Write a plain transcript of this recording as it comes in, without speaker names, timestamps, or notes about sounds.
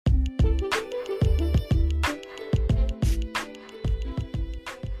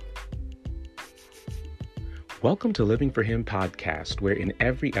Welcome to Living for Him podcast, where in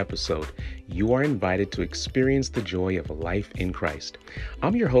every episode, you are invited to experience the joy of a life in Christ.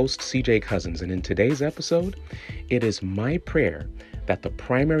 I'm your host, CJ Cousins, and in today's episode, it is my prayer that the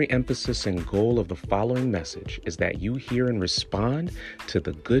primary emphasis and goal of the following message is that you hear and respond to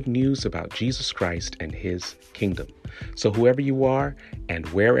the good news about Jesus Christ and His kingdom. So whoever you are and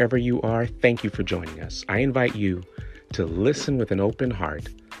wherever you are, thank you for joining us. I invite you to listen with an open heart,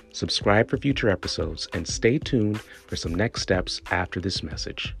 subscribe for future episodes, and stay tuned for some next steps after this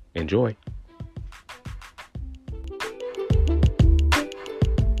message. Enjoy.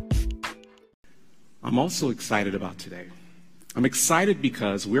 I'm also excited about today. I'm excited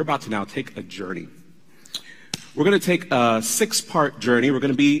because we're about to now take a journey. We're going to take a 6-part journey. We're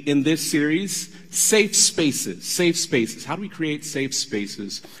going to be in this series, Safe Spaces. Safe spaces. How do we create safe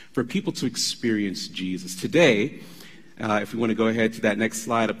spaces for people to experience Jesus? Today, if we want to go ahead to that next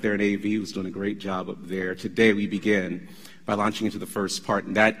slide up there in AV, who's doing a great job up there. Today we begin by launching into the first part,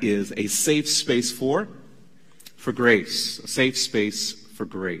 and that is a safe space for grace. A safe space for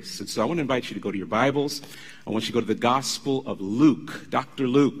grace. And so I want to invite you to go to your Bibles. I want you to go to the Gospel of Luke, Dr.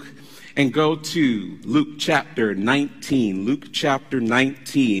 Luke, and go to Luke chapter 19. Luke chapter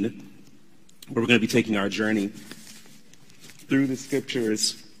 19, where we're going to be taking our journey through the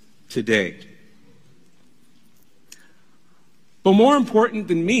scriptures today. But more important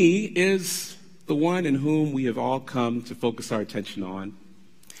than me is the one in whom we have all come to focus our attention on,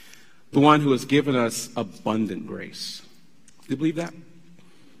 the one who has given us abundant grace. Do you believe that?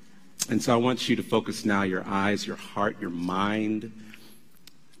 And so I want you to focus now your eyes, your heart, your mind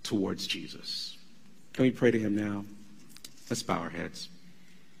towards Jesus. Can we pray to him now? Let's bow our heads.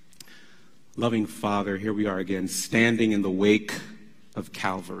 Loving Father, here we are again, standing in the wake of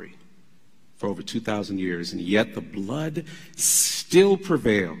Calvary for over 2,000 years, and yet the blood still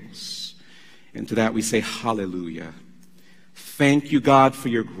prevails. And to that we say hallelujah. Thank you, God, for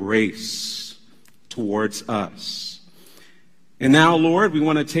your grace towards us. And now, Lord, we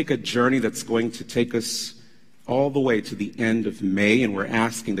want to take a journey that's going to take us all the way to the end of May, and we're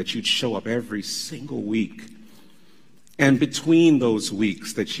asking that you'd show up every single week. And between those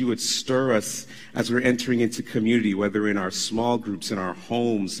weeks, that you would stir us as we're entering into community, whether in our small groups, in our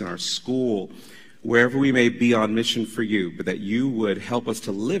homes, in our school, wherever we may be on mission for you, but that you would help us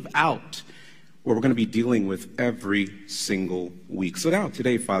to live out what we're going to be dealing with every single week. So now,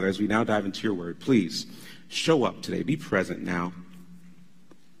 today, Father, as we now dive into your word, please show up today. Be present now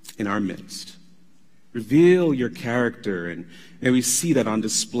in our midst. Reveal your character, and may we see that on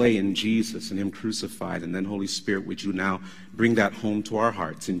display in Jesus and him crucified. And then, Holy Spirit, would you now bring that home to our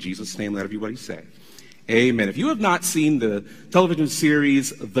hearts? In Jesus' name, let everybody say amen. If you have not seen the television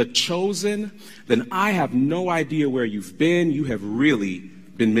series The Chosen, then I have no idea where you've been. You have really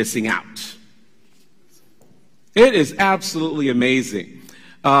been missing out. It is absolutely amazing.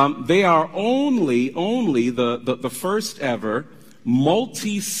 They are only the first ever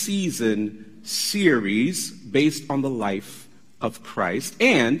multi-season series based on the life of Christ,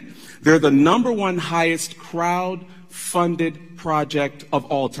 and they're the #1 highest crowd-funded project of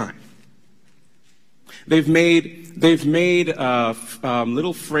all time. They've made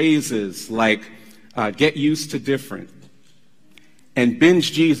little phrases like "get used to different" and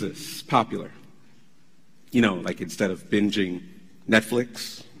 "binge Jesus" popular. You know, like instead of binging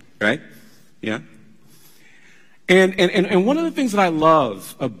Netflix, right? Yeah. And one of the things that I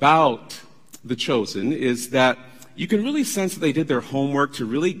love about The Chosen is that you can really sense that they did their homework to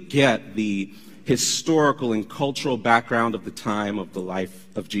really get the historical and cultural background of the time of the life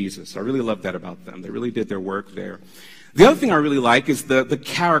of Jesus. I really love that about them. They really did their work there. The other thing I really like is the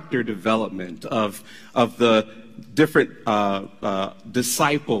character development of the different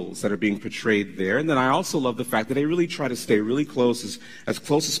disciples that are being portrayed there. And then I also love the fact that they really try to stay really close as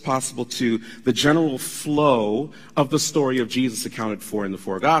possible to the general flow of the story of Jesus accounted for in the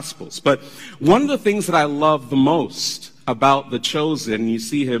 4 Gospels. But one of the things that I love the most about The Chosen, you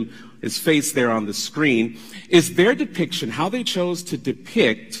see his face there on the screen, is their depiction, how they chose to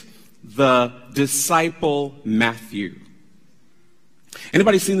depict the disciple Matthew.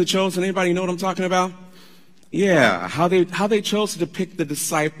 Anybody seen The Chosen? Anybody know what I'm talking about? Yeah, how they chose to depict the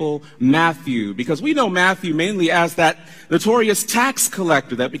disciple Matthew, because we know Matthew mainly as that notorious tax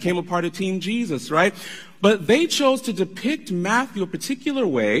collector that became a part of Team Jesus, right? But they chose to depict Matthew a particular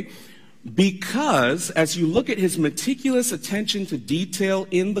way because as you look at his meticulous attention to detail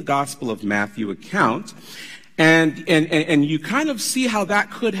in the Gospel of Matthew account, and you kind of see how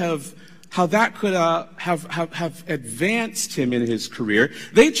that could have advanced him in his career,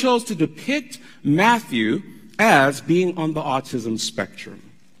 they chose to depict Matthew as being on the autism spectrum.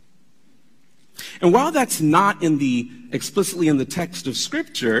 And while that's not explicitly in the text of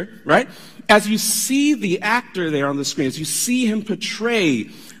Scripture, right, as you see the actor there on the screen, as you see him portray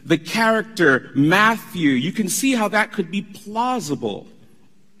the character Matthew, you can see how that could be plausible.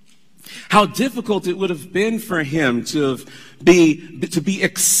 How difficult it would have been for him to be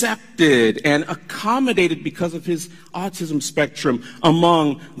accepted and accommodated because of his autism spectrum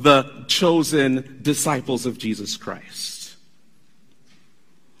among the chosen disciples of Jesus Christ.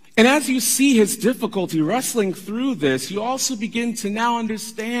 And as you see his difficulty wrestling through this, you also begin to now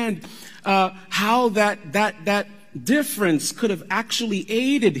understand how that difference could have actually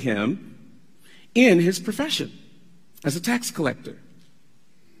aided him in his profession as a tax collector.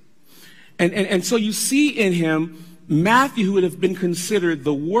 And so you see in him Matthew, who would have been considered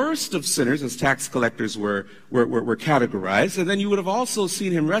the worst of sinners, as tax collectors were categorized, and then you would have also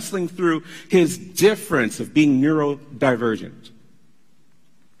seen him wrestling through his difference of being neurodivergent.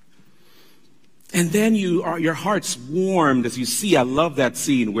 And then your heart's warmed as you see, I love that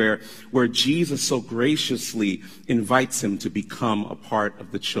scene where Jesus so graciously invites him to become a part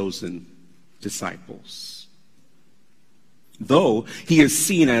of the chosen disciples. Though he is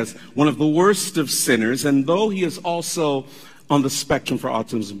seen as one of the worst of sinners, and though he is also on the spectrum for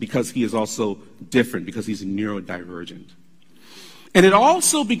autism because he is also different, because he's neurodivergent. And it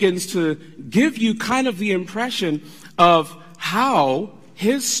also begins to give you kind of the impression of how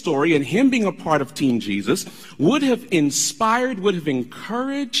his story and him being a part of Team Jesus would have inspired, would have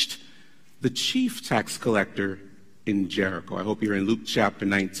encouraged the chief tax collector in Jericho. I hope you're in Luke chapter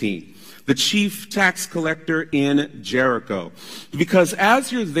 19. The chief tax collector in Jericho. Because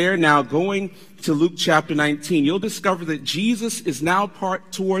as you're there now going to Luke chapter 19, you'll discover that Jesus is now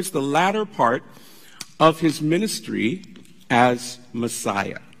towards the latter part of his ministry as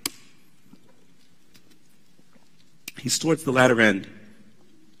Messiah. He's towards the latter end.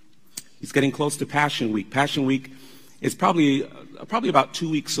 He's getting close to Passion Week. Passion Week is probably about 2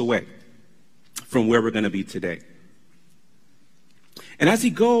 weeks away from where we're going to be today. And as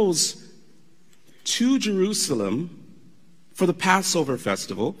he goes to Jerusalem for the Passover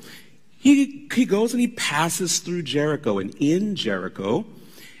festival, he goes and he passes through Jericho. And in Jericho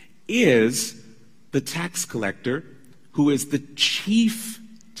is the tax collector, who is the chief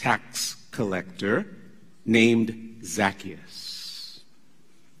tax collector, named Zacchaeus.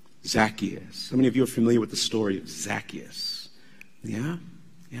 Zacchaeus. How many of you are familiar with the story of Zacchaeus? Yeah?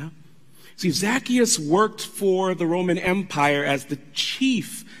 Yeah? See, Zacchaeus worked for the Roman Empire as the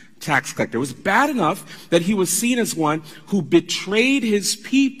chief tax collector. It was bad enough that he was seen as one who betrayed his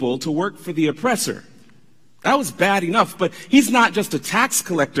people to work for the oppressor. That was bad enough, but he's not just a tax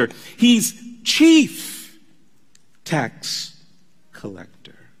collector. He's chief tax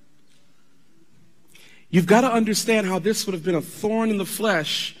collector. You've got to understand how this would have been a thorn in the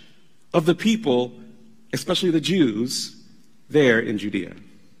flesh of the people, especially the Jews, there in Judea.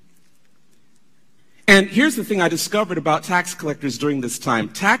 And here's the thing I discovered about tax collectors during this time.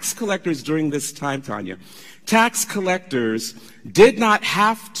 Tax collectors during this time, Tanya, tax collectors did not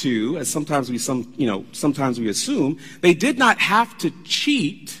have to, as sometimes we assume, they did not have to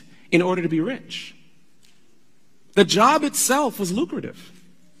cheat in order to be rich. The job itself was lucrative.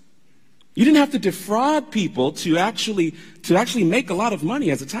 You didn't have to defraud people to actually make a lot of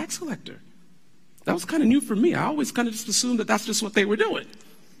money as a tax collector. That was kind of new for me. I always kind of just assumed that that's just what they were doing.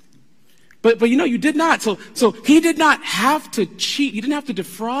 But you did not. So he did not have to cheat. He didn't have to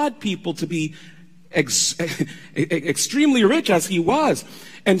defraud people to be extremely rich as he was.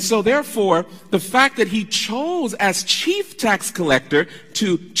 And so therefore, the fact that he chose as chief tax collector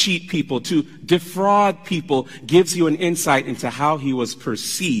to cheat people, to defraud people, gives you an insight into how he was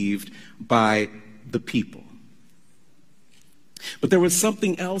perceived by the people. But there was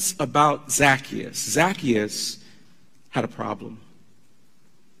something else about Zacchaeus. Zacchaeus had a problem.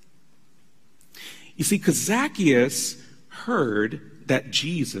 You see, because Zacchaeus heard that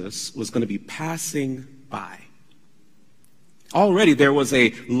Jesus was going to be passing by. Already there was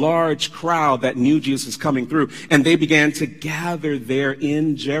a large crowd that knew Jesus was coming through, and they began to gather there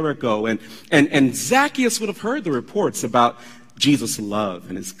in Jericho. And Zacchaeus would have heard the reports about Jesus' love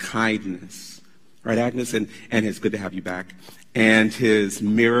and his kindness. Right, Agnes? And it's good to have you back. And his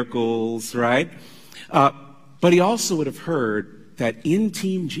miracles, right? But he also would have heard that in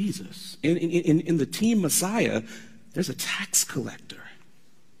Team Jesus, in the Team Messiah, there's a tax collector.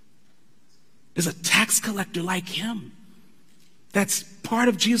 There's a tax collector like him that's part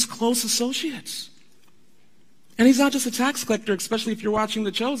of Jesus' close associates. And he's not just a tax collector, especially if you're watching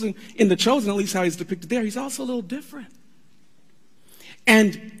The Chosen. In The Chosen, at least how he's depicted there, he's also a little different.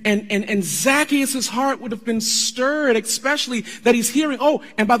 And Zacchaeus' heart would have been stirred, especially that he's hearing, oh,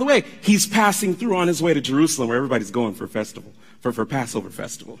 and by the way, he's passing through on his way to Jerusalem where everybody's going for festival, for Passover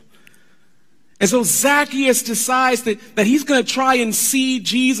festival. And so Zacchaeus decides that he's going to try and see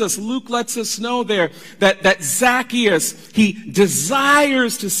Jesus. Luke lets us know there that Zacchaeus, he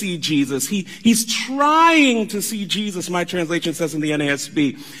desires to see Jesus. He's trying to see Jesus, my translation says in the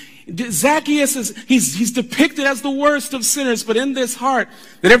NASB. Zacchaeus he's depicted as the worst of sinners, but in this heart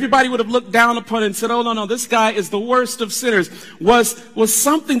that everybody would have looked down upon and said, oh, no, this guy is the worst of sinners, was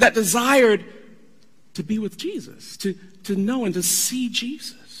something that desired to be with Jesus, to know and to see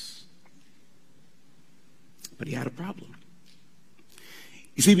Jesus. But he had a problem.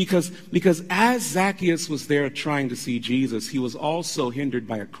 You see, because as Zacchaeus was there trying to see Jesus, he was also hindered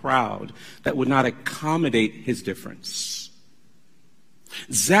by a crowd that would not accommodate his difference.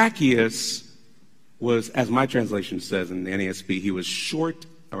 Zacchaeus was, as my translation says in the NASB, he was short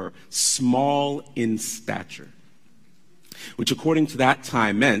or small in stature, which according to that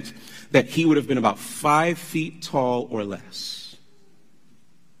time meant that he would have been about 5 feet tall or less.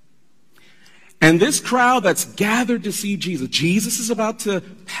 And this crowd that's gathered to see Jesus, Jesus is about to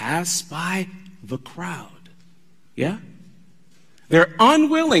pass by the crowd. Yeah? They're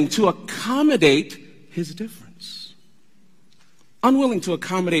unwilling to accommodate his difference. Unwilling to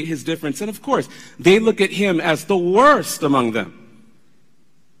accommodate his difference. And of course, they look at him as the worst among them.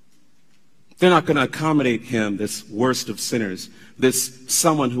 They're not going to accommodate him, this worst of sinners, this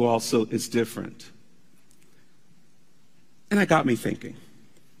someone who also is different. And that got me thinking.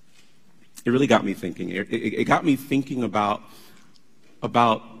 It really got me thinking. It got me thinking about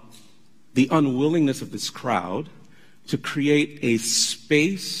the unwillingness of this crowd to create a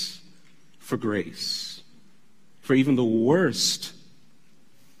space for grace, for even the worst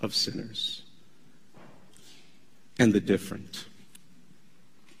of sinners, and the different.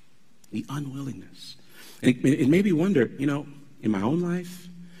 The unwillingness. It made me wonder, in my own life,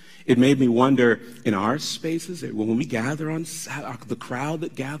 it made me wonder in our spaces, when we gather on the crowd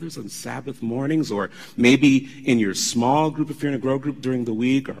that gathers on Sabbath mornings, or maybe in your small group, if you're in a grow group during the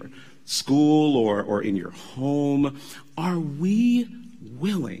week, or school, or in your home, are we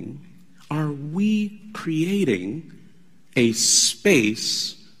willing, are we creating a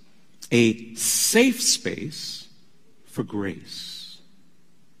space, a safe space for grace?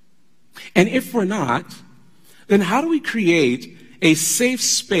 And if we're not, then how do we create a safe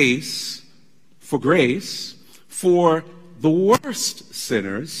space for grace for the worst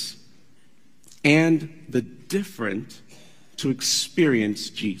sinners and the different to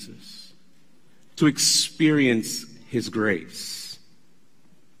experience Jesus, to experience his grace?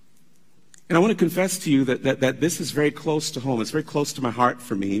 And I want to confess to you that this is very close to home. It's very close to my heart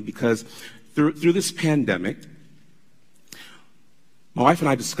for me, because through this pandemic, my wife and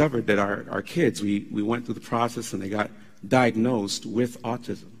I discovered that our kids, we went through the process and they got diagnosed with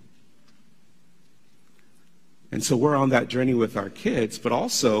autism. And so we're on that journey with our kids, but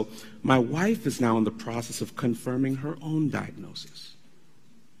also my wife is now in the process of confirming her own diagnosis.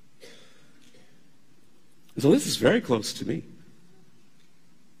 And so this is very close to me.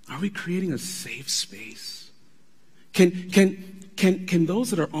 Are we creating a safe space? Can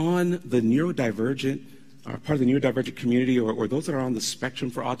those that are on the neurodivergent, are part of the neurodivergent community, or those that are on the spectrum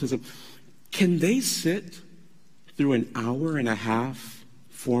for autism, can they sit through an hour and a half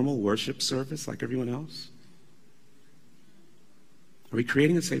formal worship service like everyone else? Are we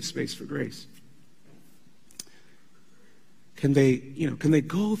creating a safe space for grace? Can they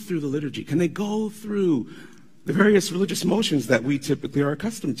go through the liturgy? Can they go through the various religious motions that we typically are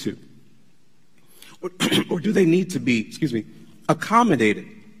accustomed to? Or do they need to be, accommodated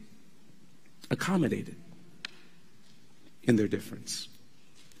in their difference?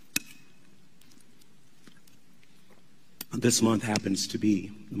 This month happens to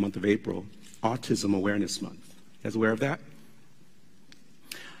be, the month of April, Autism Awareness Month. You guys aware of that?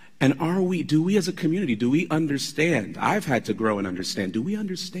 And do we as a community, do we understand? I've had to grow and understand. Do we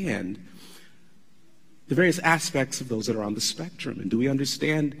understand the various aspects of those that are on the spectrum? And do we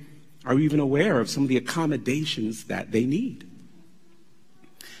understand, are we even aware of some of the accommodations that they need?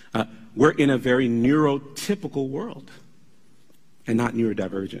 We're in a very neurotypical world and not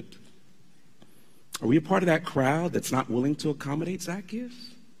neurodivergent. Are we a part of that crowd that's not willing to accommodate Zacchaeus?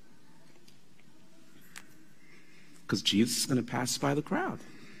 Because Jesus is going to pass by the crowd.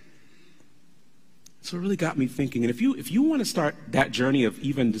 So it really got me thinking. And if you want to start that journey of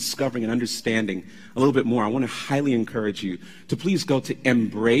even discovering and understanding a little bit more, I want to highly encourage you to please go to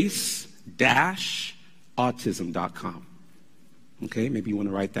embrace-autism.com. Okay, maybe you want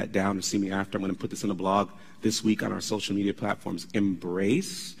to write that down or see me after. I'm going to put this in a blog this week on our social media platforms.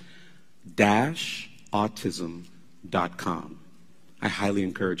 Embrace-autism.com. I highly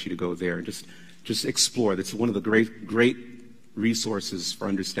encourage you to go there and just explore. That's one of the great resources for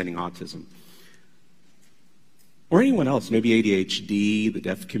understanding autism. Or anyone else, maybe ADHD, the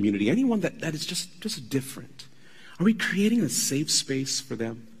deaf community, anyone that is just different. Are we creating a safe space for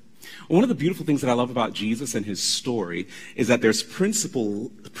them? One of the beautiful things that I love about Jesus and his story is that there's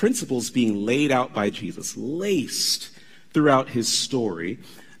principles being laid out by Jesus, laced throughout his story,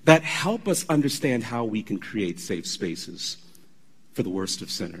 that help us understand how we can create safe spaces for the worst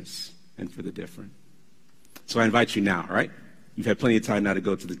of sinners and for the different. So I invite you now, all right? You've had plenty of time now to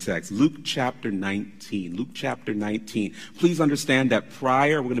go to the text. Luke chapter 19. Luke chapter 19. Please understand that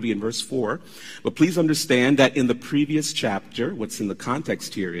prior, we're going to be in verse 4, but please understand that in the previous chapter, what's in the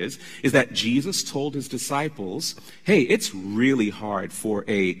context here is that Jesus told his disciples, hey, it's really hard for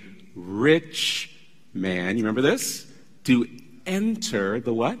a rich man, you remember this? To enter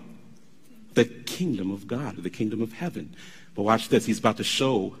the what? The kingdom of God, or the kingdom of heaven. But watch this. He's about to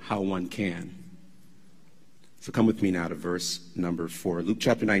show how one can. So come with me now to verse number 4. Luke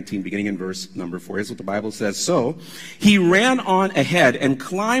chapter 19, beginning in verse number 4. Here's what the Bible says. So he ran on ahead and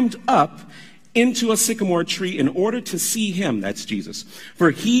climbed up into a sycamore tree in order to see him, that's Jesus,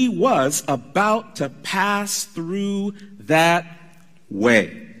 for he was about to pass through that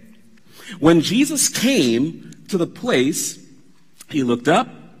way. When Jesus came to the place, he looked up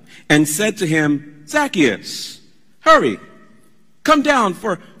and said to him, Zacchaeus, hurry, come down,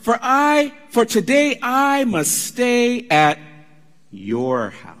 for today I must stay at your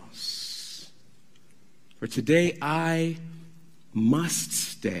house. For today I must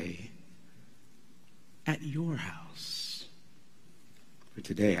stay at your house. For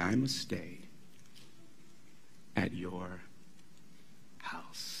today I must stay at your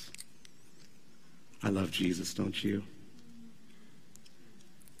house. I love Jesus, don't you?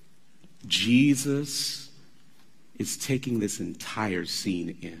 Jesus is taking this entire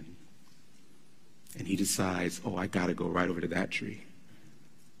scene in. And he decides, oh, I got to go right over to that tree.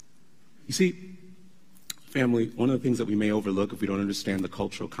 You see, family, one of the things that we may overlook if we don't understand the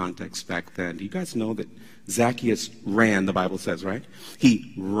cultural context back then, do you guys know that Zacchaeus ran, the Bible says, right?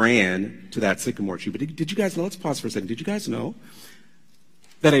 He ran to that sycamore tree. But did you guys know, let's pause for a second. Did you guys know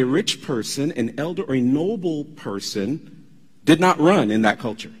that a rich person, an elder, or a noble person did not run in that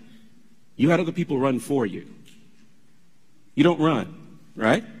culture? You had other people run for you. You don't run,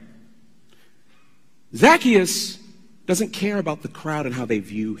 right? Zacchaeus doesn't care about the crowd and how they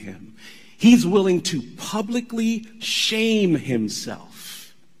view him. He's willing to publicly shame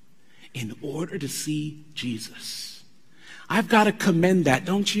himself in order to see Jesus. I've got to commend that,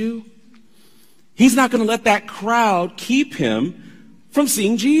 don't you? He's not going to let that crowd keep him from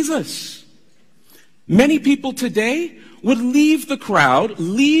seeing Jesus. Many people today would leave the crowd,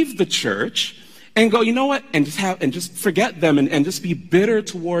 leave the church, and go, you know what, and just forget them and just be bitter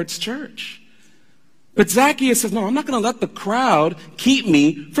towards church. But Zacchaeus says, no, I'm not going to let the crowd keep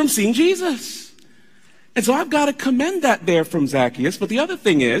me from seeing Jesus. And so I've got to commend that there from Zacchaeus. But the other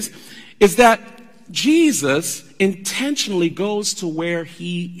thing is that Jesus intentionally goes to where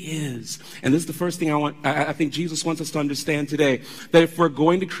he is. And this is the first thing I think Jesus wants us to understand today, that if we're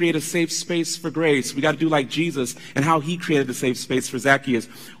going to create a safe space for grace, we got to do like Jesus and how he created a safe space for Zacchaeus.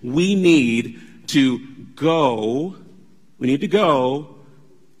 We need to go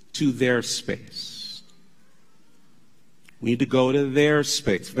to their space. We need to go to their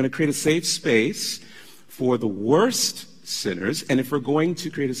space. We're going to create a safe space for the worst sinners. And if we're going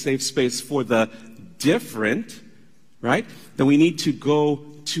to create a safe space for the different, right, then we need to go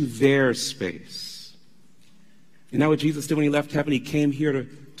to their space. And now what Jesus did when he left heaven, he came here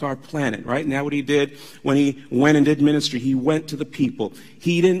to our planet, right? And now what he did when he went and did ministry, he went to the people.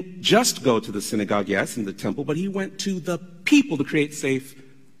 He didn't just go to the synagogue, yes, and the temple, but he went to the people to create safe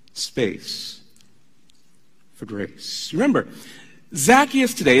space for grace. Remember,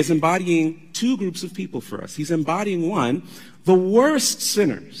 Zacchaeus today is embodying two groups of people for us. He's embodying one, the worst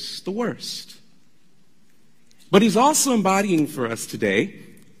sinners, the worst. But he's also embodying for us today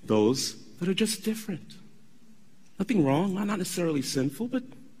those that are just different. Nothing wrong, not necessarily sinful, but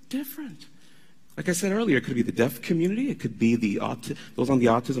different. Like I said earlier, it could be the deaf community. It could be those on the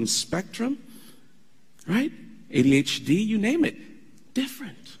autism spectrum, right? ADHD, you name it.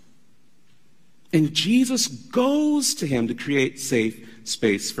 Different. And Jesus goes to him to create safe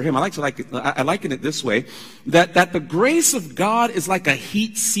space for him. I liken it this way, that the grace of God is like a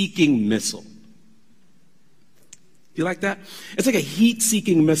heat-seeking missile. Do you like that? It's like a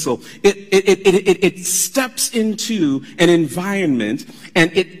heat-seeking missile. It steps into an environment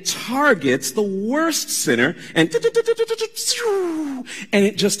and it targets the worst sinner and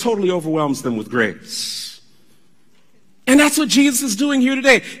it just totally overwhelms them with grace. And that's what Jesus is doing here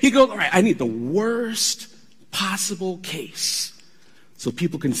today. He goes, all right, I need the worst possible case so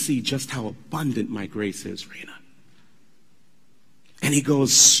people can see just how abundant my grace is, Rena. And he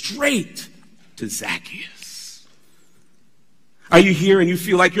goes straight to Zacchaeus. Are you here and you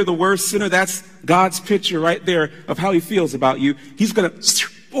feel like you're the worst sinner? That's God's picture right there of how he feels about you. He's going to,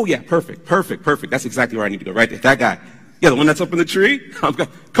 oh yeah, perfect. That's exactly where I need to go, right there. That guy. Yeah, the one that's up in the tree.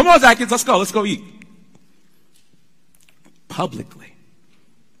 Come on, Zacchaeus, let's go eat. Publicly.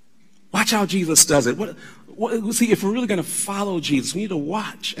 Watch how Jesus does it. See, if we're really going to follow Jesus, we need to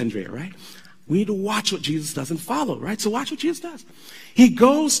watch, Andrea, right? We need to watch what Jesus does and follow, right? So watch what Jesus does. He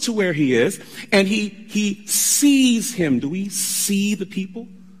goes to where he is, and he sees him. Do we see the people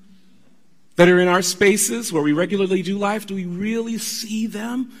that are in our spaces where we regularly do life? Do we really see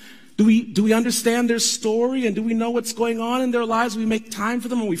them? Do we understand their story, and do we know what's going on in their lives? We make time for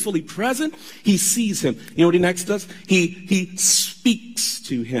them. Are we fully present? He sees him. You know what he next does? He speaks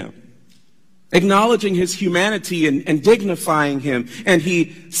to him, acknowledging his humanity and dignifying him. And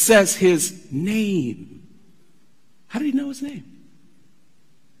he says his name. How did he know his name?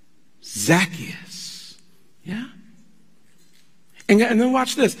 Zacchaeus. Yeah? And then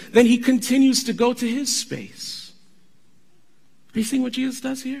watch this. Then he continues to go to his space. Are you seeing what Jesus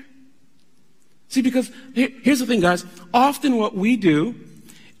does here? See, because here's the thing, guys. Often what we do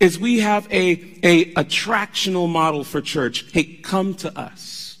is we have a attractional model for church. Hey, come to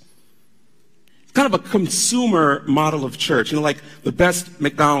us. Kind of a consumer model of church, like the best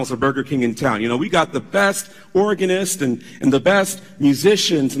McDonald's or Burger King in town. We got the best organist and the best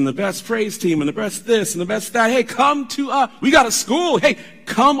musicians and the best praise team and the best this and the best that. Hey, come to us. We got a school. Hey,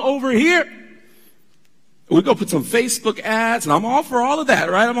 come over here. We go put some Facebook ads, and I'm all for all of that,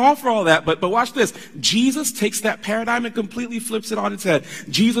 right? I'm all for all that. But watch this. Jesus takes that paradigm and completely flips it on its head.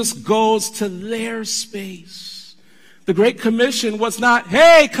 Jesus goes to their space. The Great Commission was not,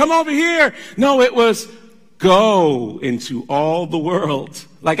 hey, come over here. No, it was go into all the world,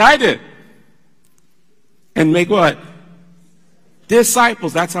 like I did. And make what?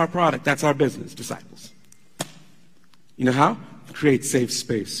 Disciples. That's our product. That's our business, disciples. You know how? Create safe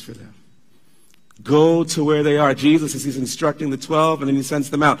space for them. Go to where they are. Jesus, as he's instructing the 12, and then he sends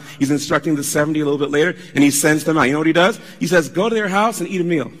them out. He's instructing the 70 a little bit later, and he sends them out. You know what he does? He says, go to their house and eat a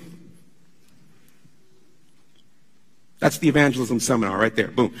meal. That's the evangelism seminar right there.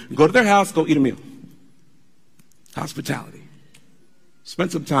 Boom. Go to their house, go eat a meal. Hospitality.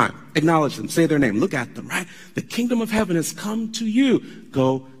 Spend some time. Acknowledge them. Say their name. Look at them, right? The kingdom of heaven has come to you.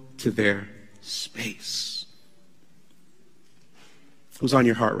 Go to their space. Who's on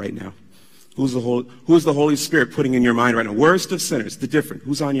your heart right now? Who's the Holy Spirit putting in your mind right now? Worst of sinners, the different.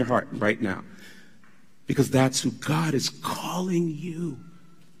 Who's on your heart right now? Because that's who God is calling you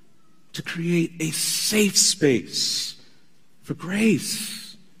to create a safe space for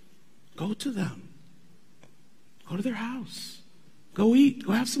grace. Go to them. Go to their house. Go eat.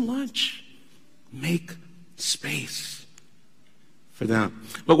 Go have some lunch. Make space for them.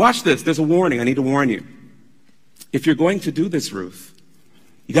 But watch this. There's a warning. I need to warn you. If you're going to do this, Ruth,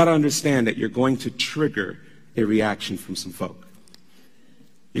 you got to understand that you're going to trigger a reaction from some folk.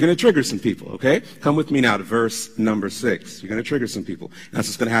 You're going to trigger some people, okay? Come with me now to verse number 6. You're going to trigger some people. And that's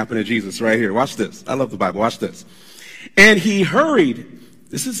what's going to happen to Jesus right here. Watch this. I love the Bible. Watch this. And he hurried.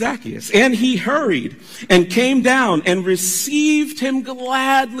 This is Zacchaeus. And he hurried and came down and received him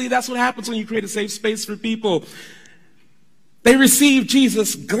gladly. That's what happens when you create a safe space for people. They received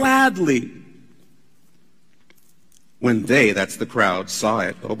Jesus gladly. When they, that's the crowd, saw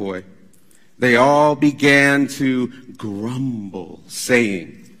it, oh boy, they all began to grumble,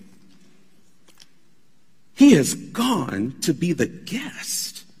 saying, he has gone to be the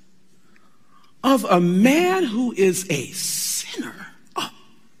guest of a man who is a sinner. Oh,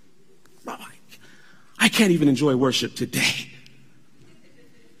 I can't even enjoy worship today.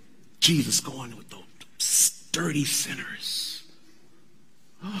 Jesus going with those dirty sinners.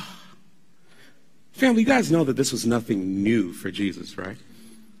 Oh. Family, you guys know that this was nothing new for Jesus, right?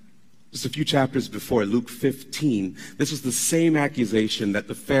 Just a few chapters before, Luke 15, this was the same accusation that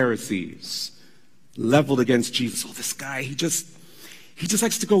the Pharisees leveled against Jesus. Oh, this guy, he just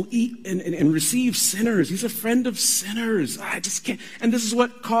likes to go eat and receive sinners. He's a friend of sinners. I just can't. And this is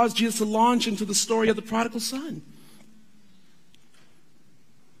what caused Jesus to launch into the story of the prodigal son.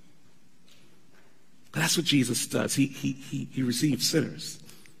 But that's what Jesus does. He receives sinners.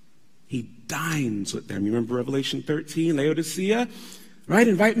 He dines with them. You remember Revelation 13, Laodicea? Right?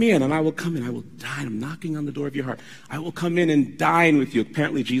 Invite me in, and I will come in. I will dine. I'm knocking on the door of your heart. I will come in and dine with you.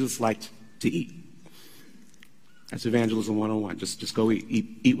 Apparently, Jesus liked to eat. That's evangelism 101. Just go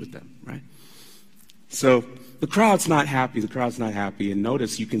eat with them, right? So the crowd's not happy. The crowd's not happy. And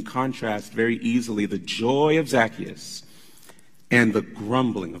notice you can contrast very easily the joy of Zacchaeus and the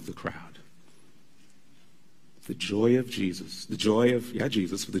grumbling of the crowd. The joy of Jesus, the joy of,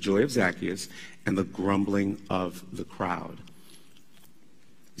 Jesus, the joy of Zacchaeus, and the grumbling of the crowd.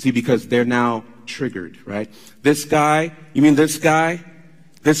 See, because they're now triggered, right? This guy, you mean this guy?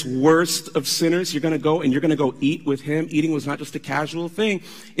 This worst of sinners, you're going to go and you're going to go eat with him. Eating was not just a casual thing.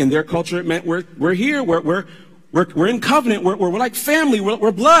 In their culture, it meant we're here, we're in covenant, we're like family,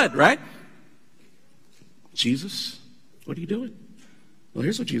 we're blood, right? Jesus, what are you doing? Well,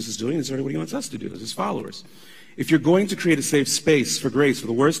 here's what Jesus is doing. This is what he wants us to do as his followers. If you're going to create a safe space for grace for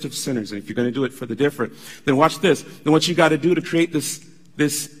the worst of sinners, and if you're going to do it for the different, then watch this. Then what you got to do to create this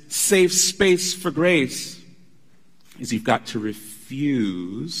safe space for grace is you've got to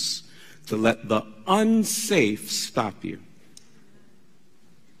refuse to let the unsafe stop you.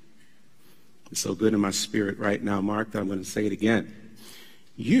 It's so good in my spirit right now, Mark, that I'm going to say it again.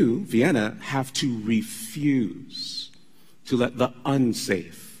 You, Vienna, have to refuse to let the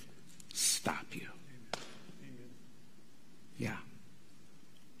unsafe stop you. Yeah.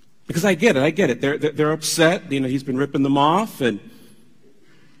 Because I get it. They're upset. You know, he's been ripping them off, and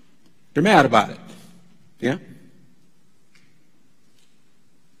they're mad about it. Yeah?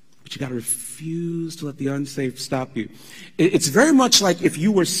 But you got to refuse to let the unsafe stop you. It's very much like if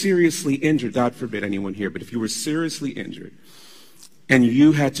you were seriously injured, God forbid anyone here, but if you were seriously injured and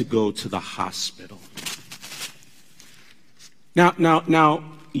you had to go to the hospital. Now,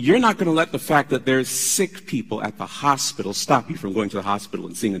 you're not going to let the fact that there's sick people at the hospital stop you from going to the hospital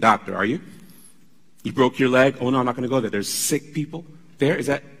and seeing a doctor, are you? You broke your leg. Oh, no, I'm not going to go there. There's sick people there. Is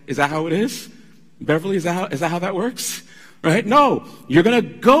that how it is? Beverly, is that how that works? Right? No, you're going to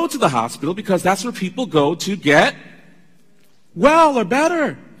go to the hospital because that's where people go to get well or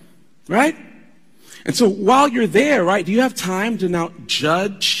better, right? And so while you're there, right, do you have time to now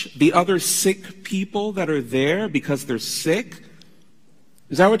judge the other sick people that are there because they're sick?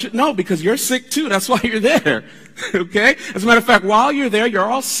 Is that what no, because you're sick too. That's why you're there. Okay? As a matter of fact, while you're there, you're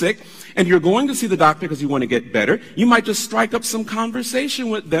all sick, and you're going to see the doctor because you want to get better. You might just strike up some conversation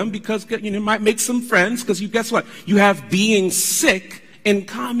with them because you might make some friends because guess what? You have being sick in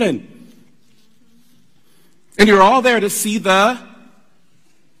common. And you're all there to see the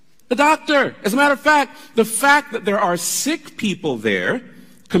doctor. As a matter of fact, the fact that there are sick people there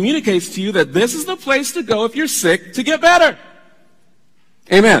communicates to you that this is the place to go if you're sick to get better.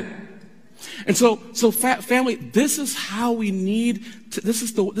 Amen. And so family, this is how we need to, this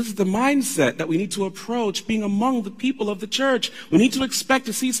is the mindset that we need to approach being among the people of the church. We need to expect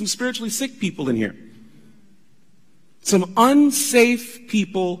to see some spiritually sick people in here. Some unsafe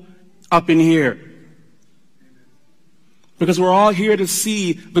people up in here. Because we're all here to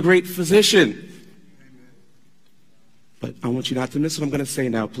see the great physician. But I want you not to miss what I'm going to say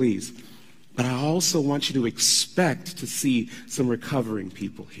now, please. But I also want you to expect to see some recovering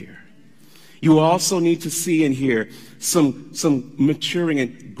people here. You also need to see and hear some maturing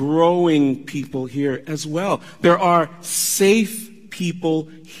and growing people here as well. There are safe people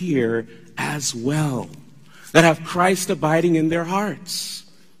here as well that have Christ abiding in their hearts.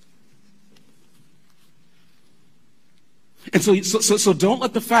 And so don't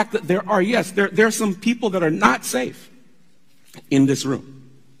let the fact that there are some people that are not safe in this room.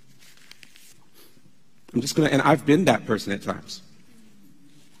 I'm just going to, and I've been that person at times.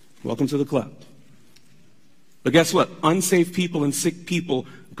 Welcome to the club. But guess what? Unsafe people and sick people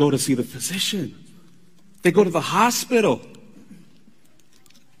go to see the physician. They go to the hospital.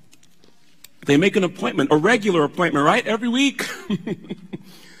 They make an appointment, a regular appointment, right? Every week.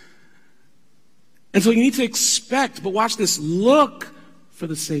 And so you need to expect, but watch this, look for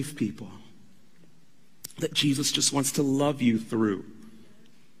the safe people that Jesus just wants to love you through.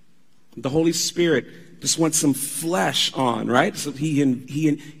 The Holy Spirit just wants some flesh on, right? So he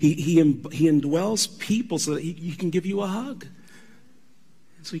indwells people so that he can give you a hug.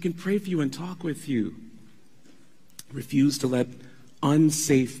 So he can pray for you and talk with you. Refuse to let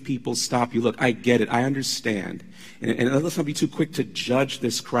unsafe people stop you. Look, I get it. I understand. And let's not be too quick to judge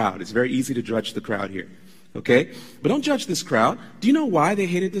this crowd. It's very easy to judge the crowd here. Okay? But don't judge this crowd. Do you know why they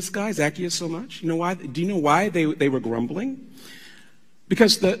hated this guy, Zacchaeus, so much? You know why? Do you know why they were grumbling?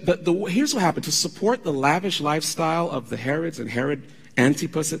 Because here's what happened. To support the lavish lifestyle of the Herods and Herod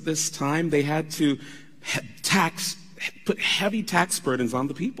Antipas at this time, they had to put heavy tax burdens on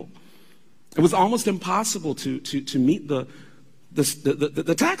the people. It was almost impossible to meet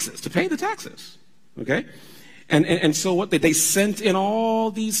the taxes, to pay the taxes. Okay? And so what they sent in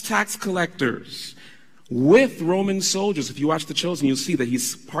all these tax collectors with Roman soldiers. If you watch The Chosen, you'll see that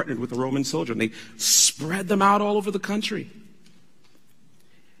he's partnered with a Roman soldier, and they spread them out all over the country.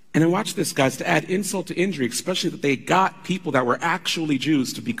 And then watch this, guys, to add insult to injury, especially that they got people that were actually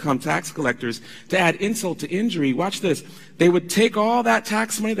Jews to become tax collectors. To add insult to injury, watch this. They would take all that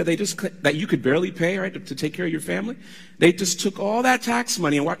tax money that you could barely pay, right, to take care of your family. They just took all that tax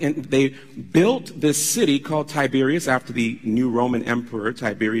money and they built this city called Tiberias after the new Roman emperor,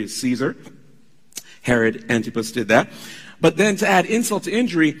 Tiberius Caesar. Herod Antipas did that. But then to add insult to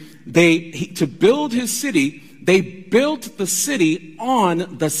injury, to build his city, they built the city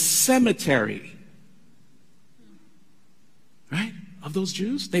on the cemetery, right, of those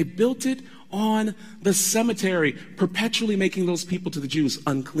Jews. They built it on the cemetery, perpetually making those people to the Jews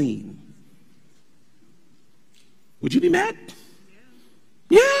unclean. Would you be mad?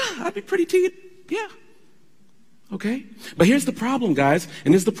 Yeah, I'd be pretty teed. Yeah. Okay? But here's the problem, guys,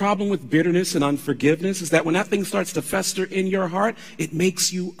 and here's the problem with bitterness and unforgiveness, is that when that thing starts to fester in your heart, it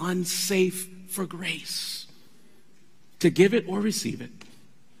makes you unsafe for grace. To give it or receive it.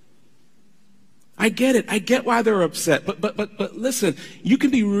 I get it. I get why they're upset. But listen, you can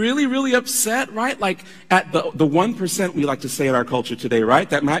be really, really upset, right? Like at the 1% we like to say in our culture today, right?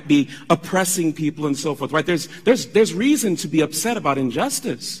 That might be oppressing people and so forth, right? There's reason to be upset about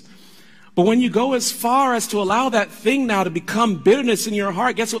injustice. But when you go as far as to allow that thing now to become bitterness in your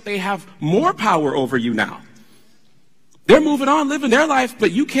heart, guess what? They have more power over you now. They're moving on, living their life,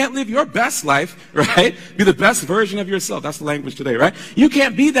 but you can't live your best life, right? Be the best version of yourself. That's the language today, right? You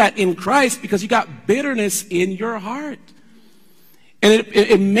can't be that in Christ because you got bitterness in your heart. And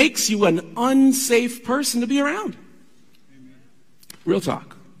it makes you an unsafe person to be around. Real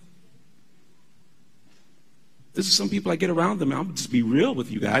talk. This is some people I get around them. I'm just be real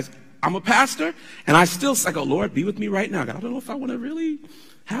with you guys. I'm a pastor, and I go, Lord, be with me right now. God, I don't know if I want to really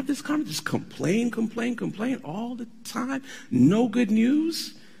have this conversation. Just complain all the time. No good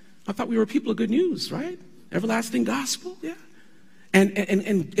news. I thought we were people of good news, right? Everlasting gospel, yeah. And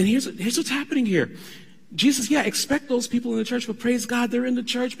here's what's happening here. Jesus, yeah, expect those people in the church, but praise God they're in the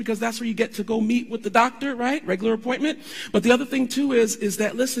church because that's where you get to go meet with the doctor, right? Regular appointment. But the other thing too is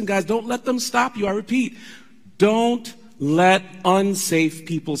that, listen, guys, don't let them stop you. I repeat, don't let unsafe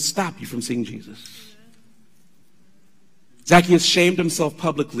people stop you from seeing Jesus. Zacchaeus shamed himself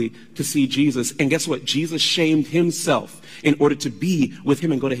publicly to see Jesus. And guess what? Jesus shamed himself in order to be with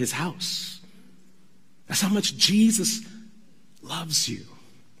him and go to his house. That's how much Jesus loves you.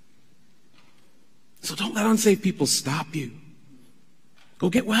 So don't let unsafe people stop you.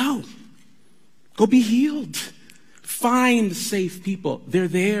 Go get well. Go be healed. Find safe people. They're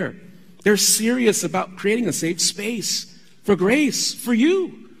there. They're serious about creating a safe space for grace, for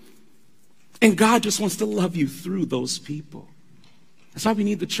you. And God just wants to love you through those people. That's why we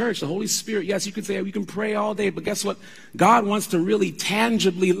need the church, the Holy Spirit. Yes, you can say we can pray all day, but guess what? God wants to really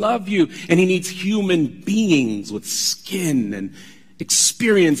tangibly love you, and he needs human beings with skin and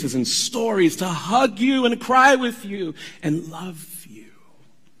experiences and stories to hug you and cry with you and love you.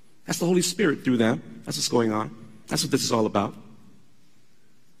 That's the Holy Spirit through them. That's what's going on. That's what this is all about.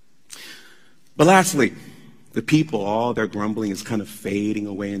 But lastly, the people, all their grumbling is kind of fading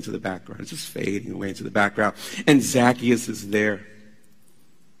away into the background. It's just fading away into the background. And Zacchaeus is there.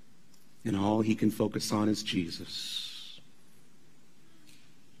 And all he can focus on is Jesus.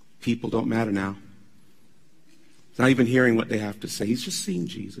 People don't matter now. He's not even hearing what they have to say. He's just seeing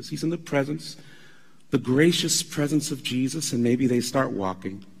Jesus. He's in the presence, the gracious presence of Jesus, and maybe they start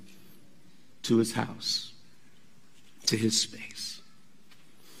walking to his house, to his space.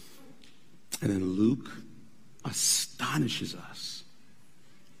 And then Luke astonishes us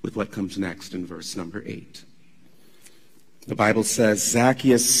with what comes next in verse number 8. The Bible says,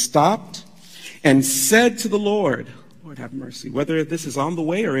 Zacchaeus stopped and said to the Lord, Lord have mercy, whether this is on the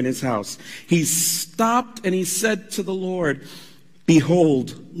way or in his house. He stopped and he said to the Lord,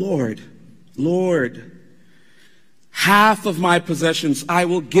 behold, Lord, half of my possessions I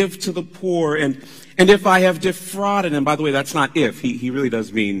will give to the poor, and if I have defrauded, and by the way, that's not if, he really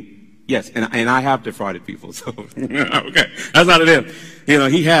does mean yes, and I have defrauded people, so, okay, that's not an if.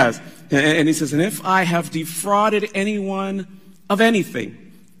 He has. And he says, and if I have defrauded anyone of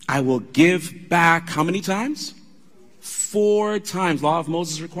anything, I will give back how many times? 4 times. Law of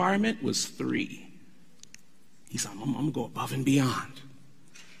Moses requirement was 3. He said, I'm going to go above and beyond.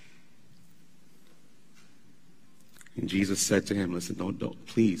 And Jesus said to him, listen, don't,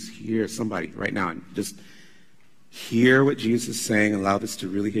 please, hear somebody right now, and just Hear what Jesus is saying. Allow this to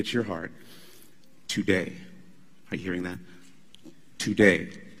really hit your heart. Today. Are you hearing that? Today.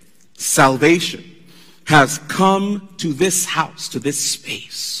 Salvation has come to this house, to this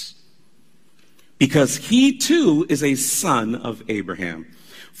space, because he too is a son of Abraham.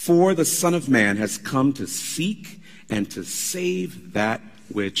 For the Son of Man has come to seek and to save that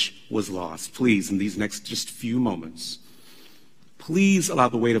which was lost. Please, in these next just few moments, please allow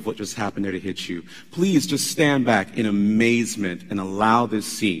the weight of what just happened there to hit you. Please just stand back in amazement and allow this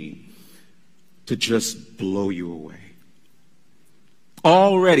scene to just blow you away.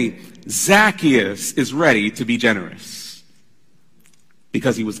 Already, Zacchaeus is ready to be generous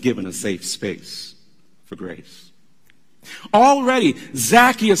because he was given a safe space for grace. Already,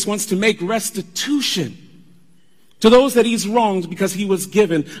 Zacchaeus wants to make restitution to those that he's wronged because he was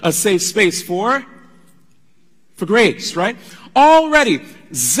given a safe space for grace, right? Already,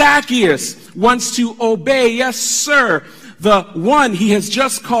 Zacchaeus wants to obey, yes, sir, the one he has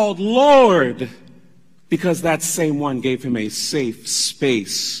just called Lord, because that same one gave him a safe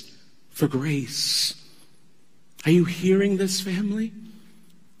space for grace. Are you hearing this, family?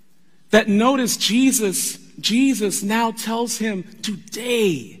 That notice Jesus now tells him,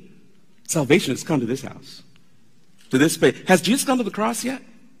 today, salvation has come to this house, to this space. Has Jesus come to the cross yet?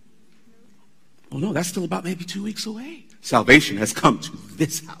 Oh no, that's still about maybe 2 weeks away. Salvation has come to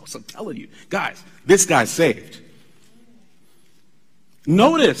this house. I'm telling you, guys, this guy's saved.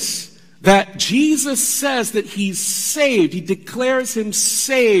 Notice that Jesus says that he's saved. He declares him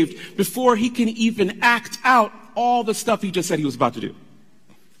saved before he can even act out all the stuff he just said he was about to do.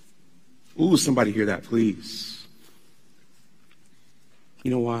 Ooh, somebody hear that, please.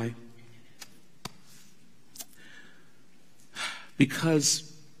 You know why?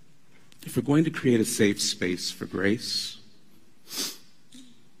 Because if we're going to create a safe space for grace,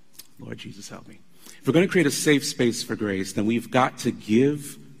 Lord Jesus, help me. If we're going to create a safe space for grace, then we've got to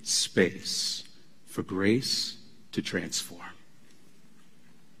give space for grace to transform.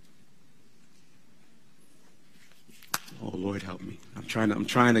 Oh, Lord, help me. I'm trying.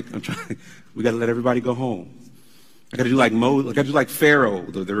 We got to let everybody go home. I got to do like Moses. I got to do like Pharaoh,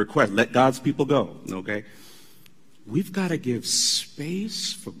 the request. Let God's people go. Okay. We've got to give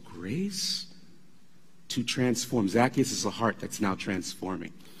space for grace to transform. Zacchaeus is a heart that's now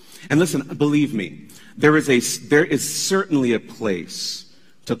transforming. And listen, believe me, there is certainly a place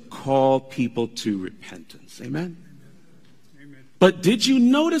to call people to repentance. Amen? Amen. But did you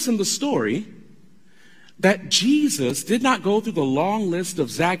notice in the story that Jesus did not go through the long list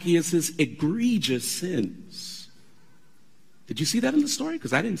of Zacchaeus' egregious sins? Did you see that in the story?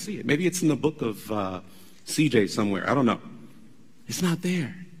 Because I didn't see it. Maybe it's in the book of CJ somewhere. I don't know. It's not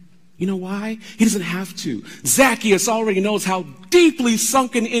there. You know why? He doesn't have to. Zacchaeus already knows how deeply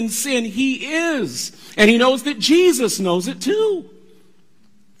sunken in sin he is. And he knows that Jesus knows it too.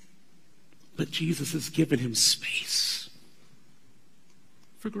 But Jesus has given him space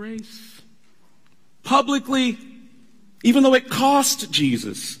for grace. Publicly, even though it cost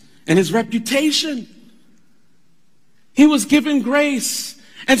Jesus and his reputation, he was given grace.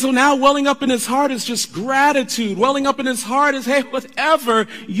 And so now welling up in his heart is just gratitude. Welling up in his heart is, hey, whatever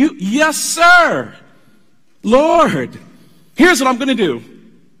you, yes, sir. Lord, here's what I'm going to do.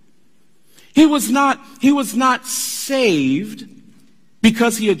 He was not saved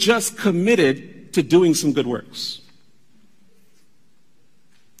because he had just committed to doing some good works.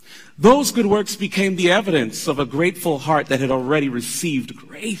 Those good works became the evidence of a grateful heart that had already received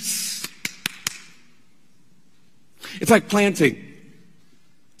grace. It's like planting.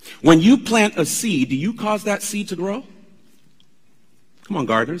 When you plant a seed, do you cause that seed to grow? Come on,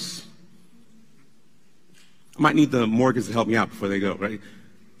 gardeners. I might need the Morgans to help me out before they go, right?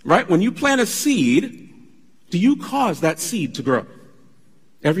 Right? When you plant a seed, do you cause that seed to grow?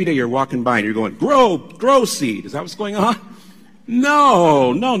 Every day you're walking by and you're going, grow seed. Is that what's going on?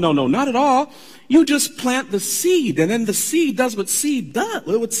 No, not at all. You just plant the seed, and then the seed does what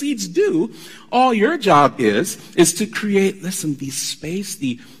seeds do. All your job is to create, listen, the space,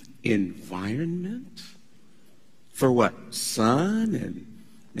 the environment for what? Sun and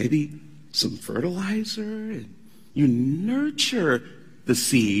maybe some fertilizer, and you nurture the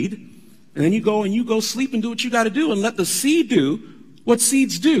seed, and then you go sleep and do what you got to do and let the seed do what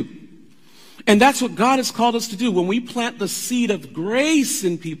seeds do. And that's what God has called us to do. When we plant the seed of grace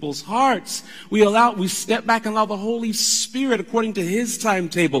in people's hearts, we step back and allow the Holy Spirit, according to his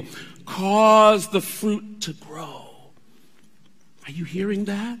timetable, cause the fruit to grow. Are you hearing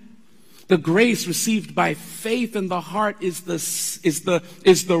that? The grace received by faith in the heart is the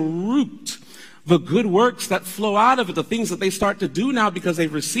root. The good works that flow out of it, the things that they start to do now because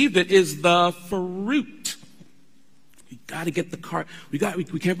they've received it, is the fruit. got to get the cart. We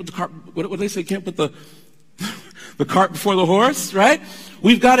can't put the cart. What do they say? Can't put the cart before the horse, right?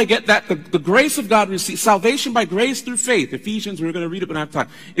 We've got to get that. The grace of God received. Salvation by grace through faith. Ephesians, we're going to read it when I have time.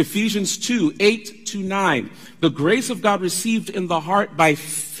 Ephesians 2, 8-9. The grace of God received in the heart by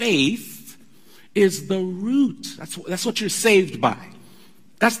faith is the root. That's what you're saved by.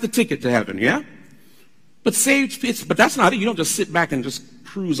 That's the ticket to heaven, yeah? But but that's not it. You don't just sit back and just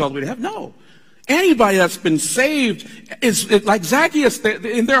cruise all the way to heaven. No. Anybody that's been saved is like Zacchaeus.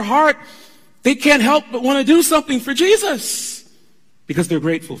 In their heart, they can't help but want to do something for Jesus because they're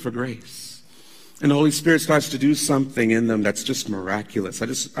grateful for grace. And the Holy Spirit starts to do something in them that's just miraculous. I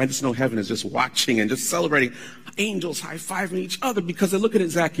just know heaven is just watching and just celebrating. Angels high-fiving each other because they're looking at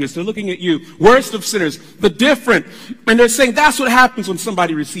Zacchaeus. They're looking at you, worst of sinners, the different. And they're saying that's what happens when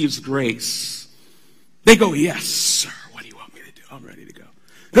somebody receives grace. They go, yes, sir. What do you want me to do? I'm ready to go.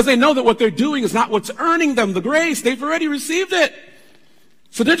 Because they know that what they're doing is not what's earning them the grace. They've already received it.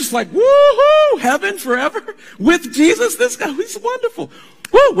 So they're just like, woo-hoo, heaven forever with Jesus. This guy, he's wonderful.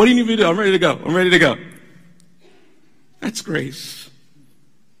 Woo, what do you need me to do? I'm ready to go. I'm ready to go. That's grace.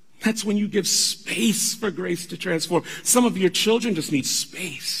 That's when you give space for grace to transform. Some of your children just need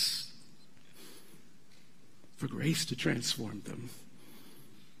space for grace to transform them.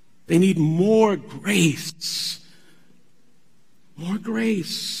 They need more grace. More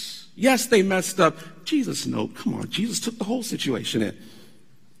grace. Yes, they messed up. Jesus, no, come on. Jesus took the whole situation in.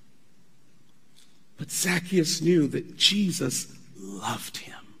 But Zacchaeus knew that Jesus loved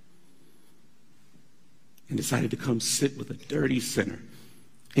him and decided to come sit with a dirty sinner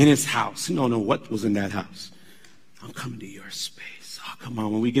in his house. You don't know what was in that house. I'm coming to your space. Oh, come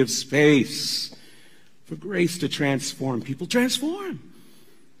on. When we give space for grace to transform people, transform.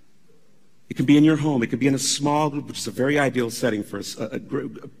 It can be in your home. It can be in a small group, which is a very ideal setting for a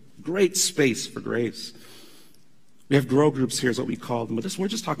great space for grace. We have grow groups here is what we call them. But we're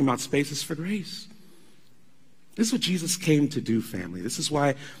just talking about spaces for grace. This is what Jesus came to do, family. This is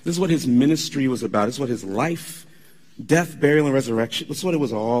what his ministry was about. This is what his life, death, burial, and resurrection, this is what it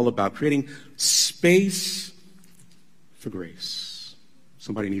was all about, creating space for grace.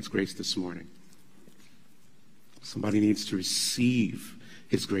 Somebody needs grace this morning. Somebody needs to receive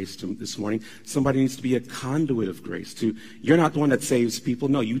his grace this morning. Somebody needs to be a conduit of grace. You're not the one that saves people.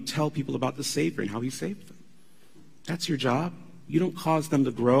 No, you tell people about the Savior and how he saved them. That's your job. You don't cause them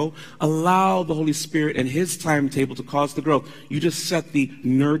to grow. Allow the Holy Spirit and his timetable to cause the growth. You just set the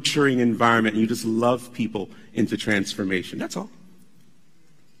nurturing environment and you just love people into transformation. That's all.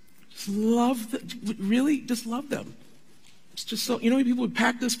 Just love them. Really, just love them. It's just so, people would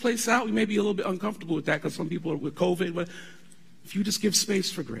pack this place out. We may be a little bit uncomfortable with that because some people are with COVID, but if you just give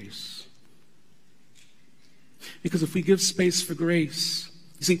space for grace. Because if we give space for grace,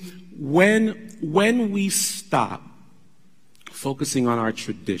 you see, when we stop focusing on our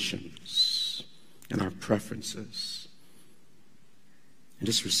traditions and our preferences and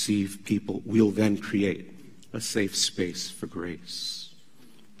just receive people, we'll then create a safe space for grace.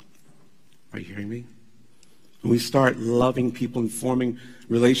 Are you hearing me? When we start loving people and forming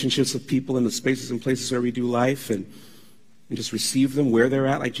relationships with people in the spaces and places where we do life and just receive them where they're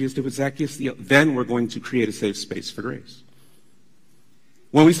at, like Jesus did with Zacchaeus, then we're going to create a safe space for grace.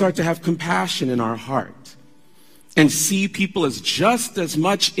 When we start to have compassion in our heart and see people as just as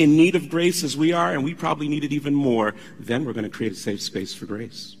much in need of grace as we are, and we probably need it even more, then we're going to create a safe space for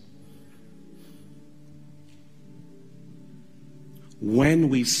grace. When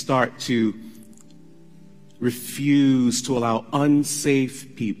we start to refuse to allow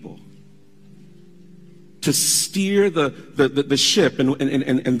unsafe people to steer the ship and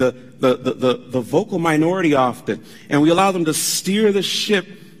the vocal minority often, and we allow them to steer the ship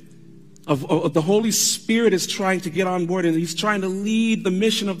of the Holy Spirit is trying to get on board and he's trying to lead the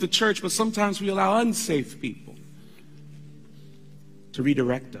mission of the church, but sometimes we allow unsafe people to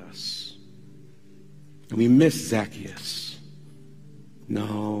redirect us. And we miss Zacchaeus.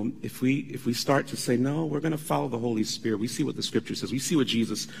 No, if we start to say, no, we're going to follow the Holy Spirit, we see what the Scripture says, we see what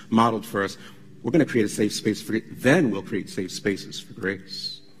Jesus modeled for us, we're going to create a safe space for it, then we'll create safe spaces for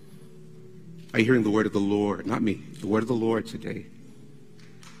grace. Are you hearing the word of the Lord? Not me, the word of the Lord today.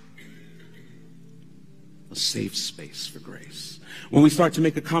 A safe space for grace. When we start to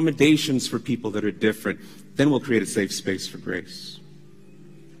make accommodations for people that are different, then we'll create a safe space for grace.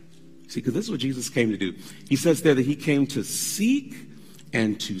 See, because this is what Jesus came to do. He says there that he came to seek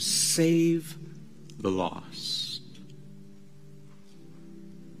and to save the lost.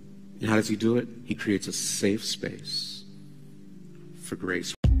 And how does he do it? He creates a safe space for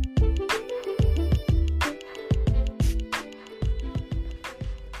grace.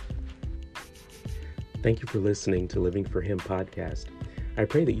 Thank you for listening to Living for Him podcast. I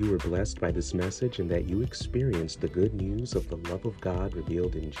pray that you were blessed by this message and that you experienced the good news of the love of God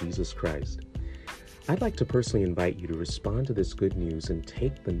revealed in Jesus Christ. I'd like to personally invite you to respond to this good news and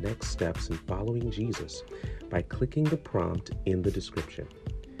take the next steps in following Jesus by clicking the prompt in the description.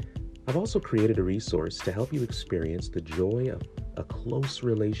 I've also created a resource to help you experience the joy of a close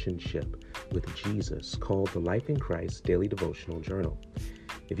relationship with Jesus called the Life in Christ Daily Devotional Journal.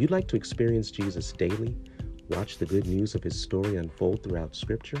 If you'd like to experience Jesus daily, watch the good news of his story unfold throughout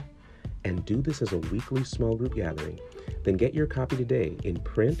Scripture, and do this as a weekly small group gathering, then get your copy today in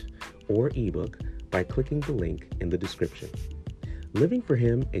print or ebook by clicking the link in the description. Living for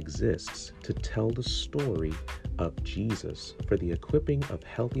Him exists to tell the story of Jesus for the equipping of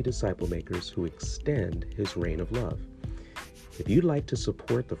healthy disciple makers who extend his reign of love. If you'd like to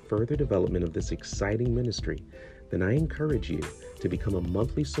support the further development of this exciting ministry, then I encourage you to become a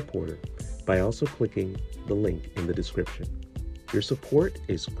monthly supporter by also clicking the link in the description. Your support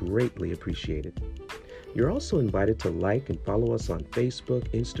is greatly appreciated. You're also invited to like and follow us on Facebook,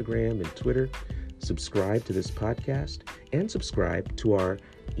 Instagram, and Twitter, subscribe to this podcast, and subscribe to our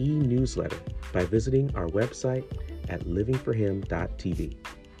e-newsletter by visiting our website at livingforhim.tv.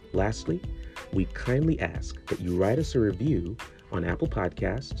 Lastly, we kindly ask that you write us a review on Apple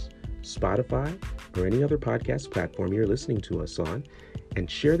Podcasts, Spotify, or any other podcast platform you're listening to us on, and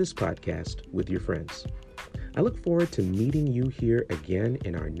share this podcast with your friends. I look forward to meeting you here again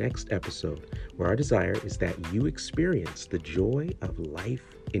in our next episode, where our desire is that you experience the joy of life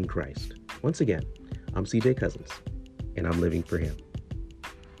in Christ. Once again, I'm CJ Cousins, and I'm living for Him.